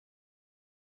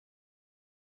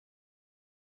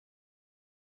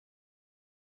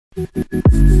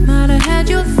Might have had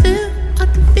your fill, I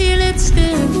can feel it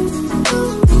still.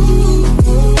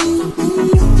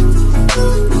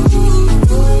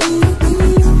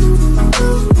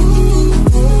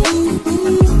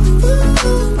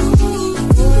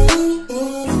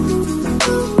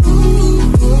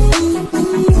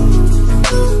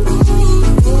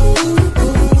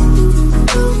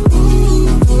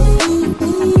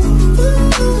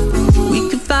 We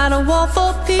could fight a war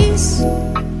for peace.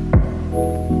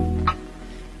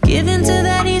 Give in to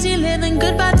that easy living,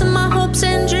 goodbye to my hopes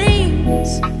and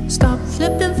dreams. Stop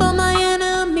flipping for my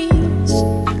enemies.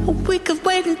 Or we could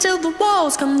wait until the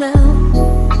walls come down.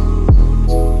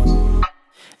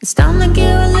 It's time to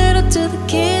give a little to the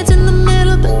kids in the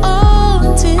middle, but oh,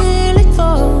 until it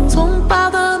falls, won't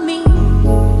bother me.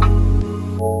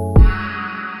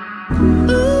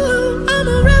 Ooh, I'm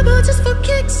a rebel just for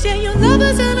kicks. Yeah, your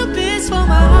lover's an abyss for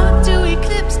my heart to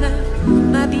eclipse now.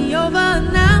 Might be over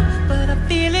now, but I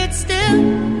feel it still.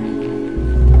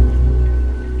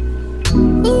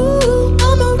 Ooh,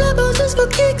 I'm a rebel just for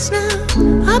kicks now.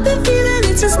 I've been feeling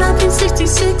it since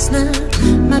 1966 now.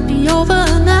 Might be over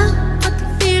now, I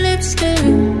can feel it still.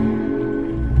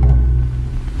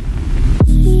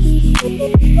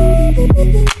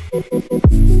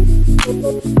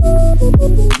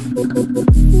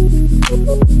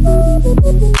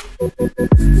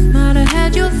 Might have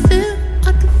had your fill,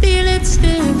 I can feel it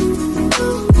still.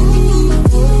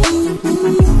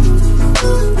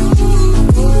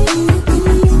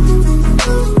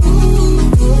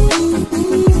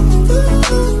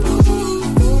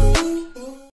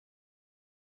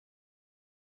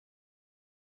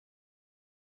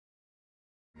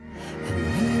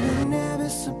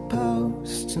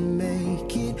 Supposed to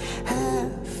make it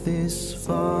half this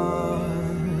far,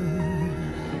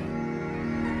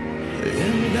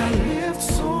 and I lived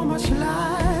so much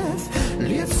life,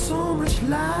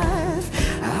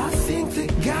 I think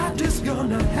that God is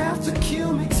gonna have to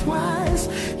kill me twice,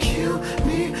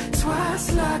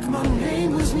 like my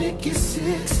name was Nikki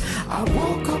Sixx. I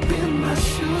woke up in my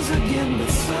shoes again, but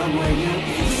somewhere you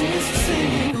exist,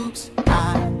 singing, oops,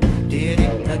 I did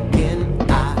it again.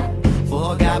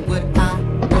 Forgot what I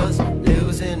was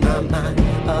losing my mind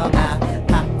about. I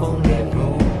only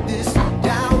wrote this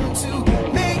down to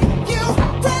make you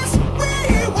press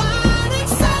rewind and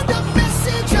send a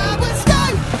message I was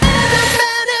done.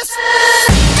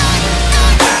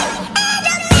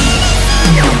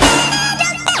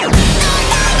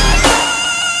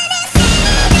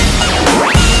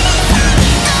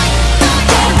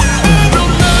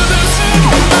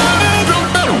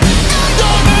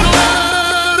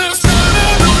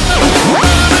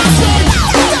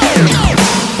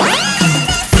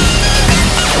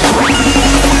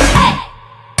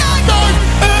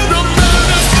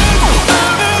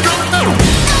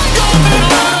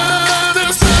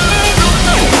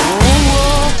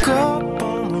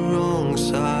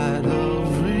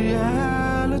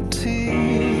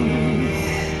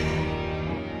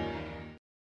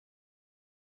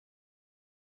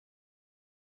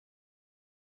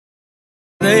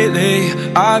 Lately,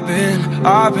 I've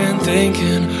been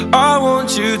thinking, I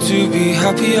want you to be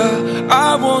happier,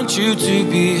 I want you to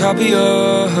be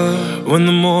happier. When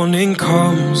the morning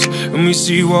comes and we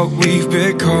see what we've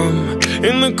become,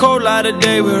 in the cold light of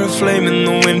day we're a flame in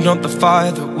the wind, not the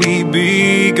fire that we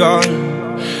begun.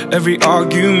 Every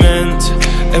argument,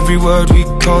 every word we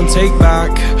can't take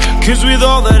back, 'cause with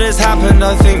all that has happened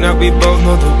I think that we both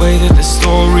know the way that the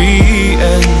story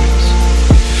ends.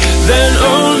 Then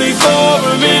only for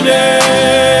a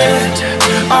minute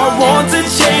I want to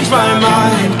change my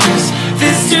mind, 'cause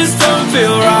this just don't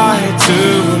feel right to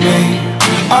me.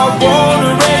 I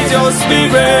wanna raise your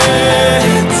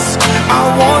spirits, I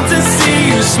want to see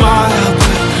you smile,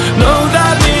 but no,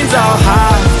 that means I'll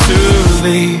have to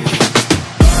leave.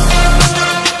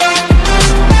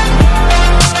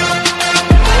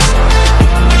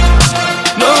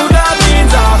 No, that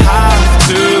means I'll have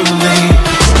to leave.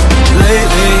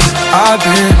 Lately, I've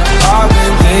been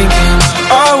thinking,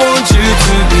 I want you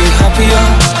to be happier,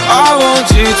 I want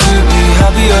you to be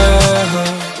happier.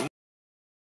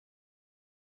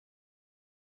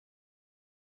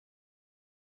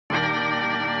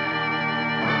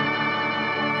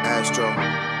 Astro.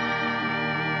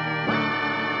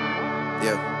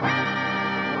 Yeah.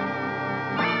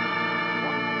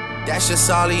 That's just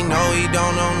all he know, he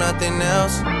don't know nothing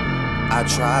else. I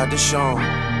tried to show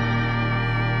him.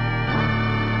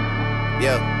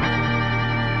 Yeah.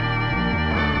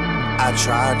 I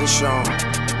tried to show him.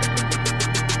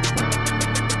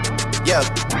 Yeah.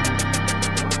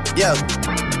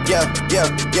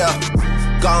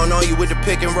 Gone on you with the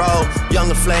pick and roll.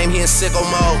 Younger flame, he in sicko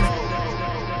mode.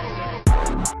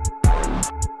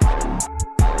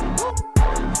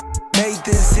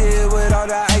 shit with all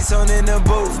the ice on in the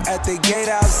booth. At the gate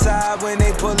outside, when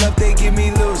they pull up, they give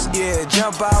me loose. Yeah,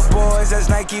 jump out boys, that's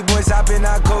Nike boys hopping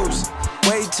our coast.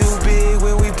 Way too big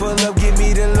when we pull up, give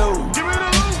me the loot.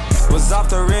 Was off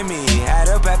the Remy, had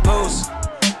up at post.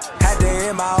 Had to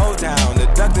hit my old town to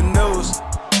duck the news.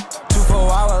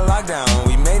 2-4-hour lockdown,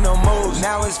 we made no moves.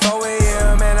 Now it's 4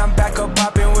 AM and I'm back up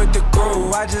popping with the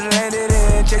crew. I just landed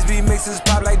in, Chase B mixes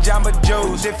pop like Jamba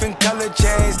Joe's. Different color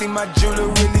chains, think my jeweler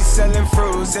really selling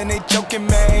fruits. And they joking,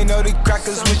 man, know the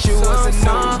crackers wish it wasn't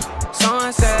news.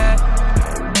 Sunset.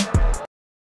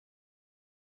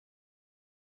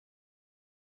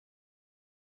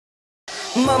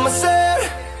 Mama said,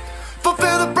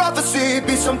 fulfill the prophecy,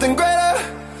 be something greater.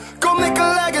 Go make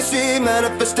a legacy,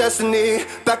 manifest destiny.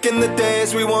 Back in the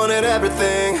days we wanted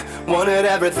everything, wanted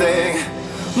everything.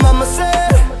 Mama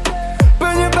said,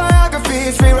 burn your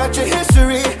biographies, rewrite your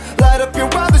history. Light up your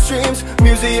wildest dreams,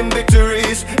 museum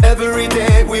victories. Every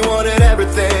day we wanted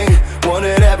everything,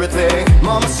 wanted everything.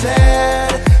 Mama said,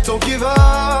 don't give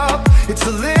up, it's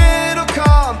a little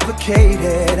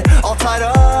complicated. All tied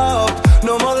up,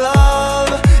 no more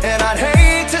love, and I'd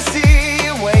hate to see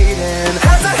you waiting.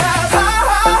 Had to have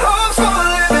high hopes for a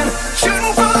living,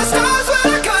 shooting for the stars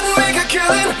when I couldn't make a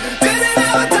killing. Didn't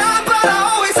have a dime, but I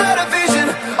always had a vision,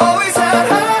 always had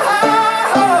high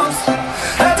hopes.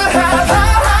 Had to have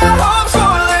high hopes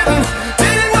for a living,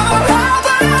 didn't know how,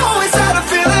 but I always had a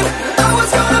feeling I was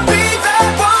gonna be that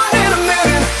one in a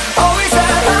million. Always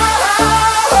had high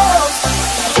hopes.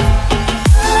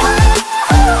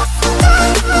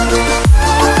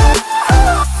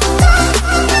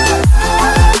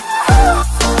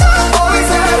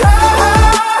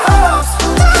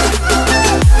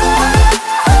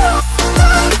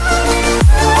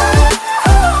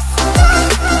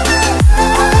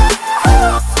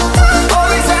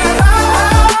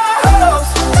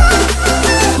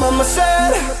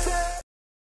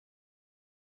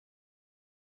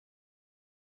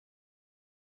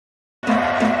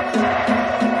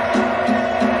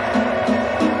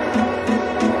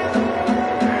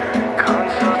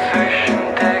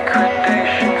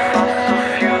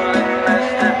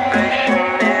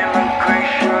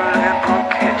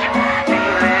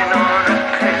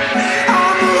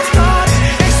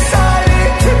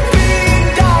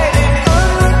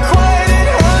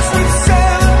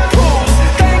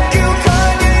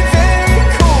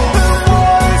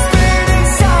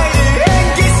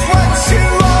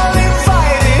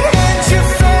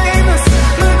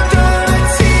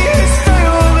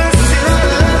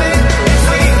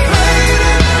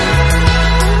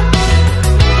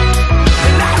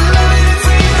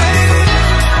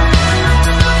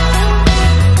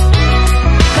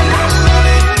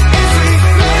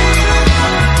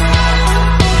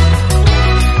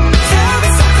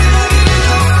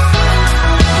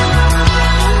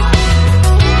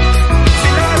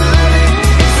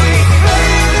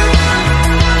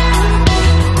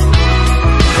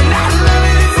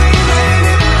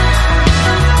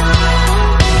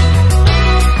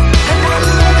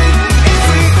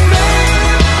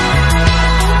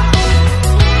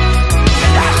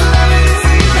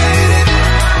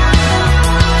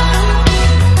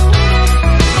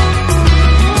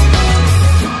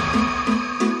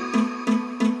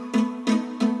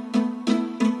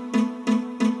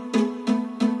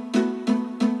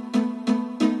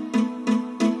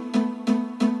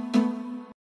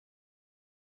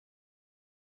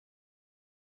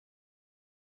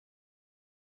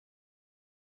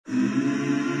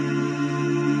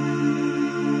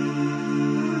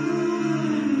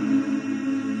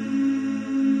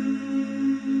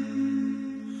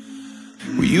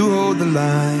 Will you hold the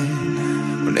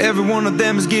line when every one of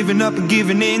them is giving up and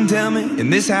giving in? Tell me, in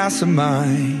this house of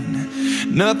mine,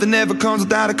 nothing ever comes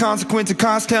without a consequence or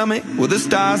cost. Tell me, will the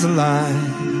stars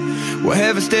align? Will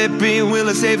heaven step in? Will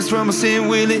it save us from our sin?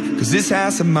 Will it? Cause this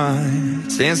house of mine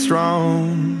stands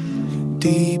strong.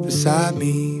 Deep beside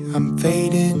me, I'm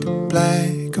fading to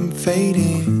black, I'm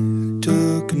fading.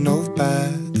 Took an oath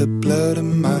by the blood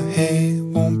in my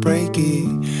hand, won't break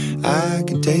it, I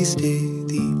can taste it.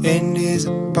 The end is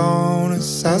a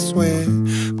bonus, I swear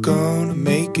I'm gonna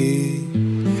make it.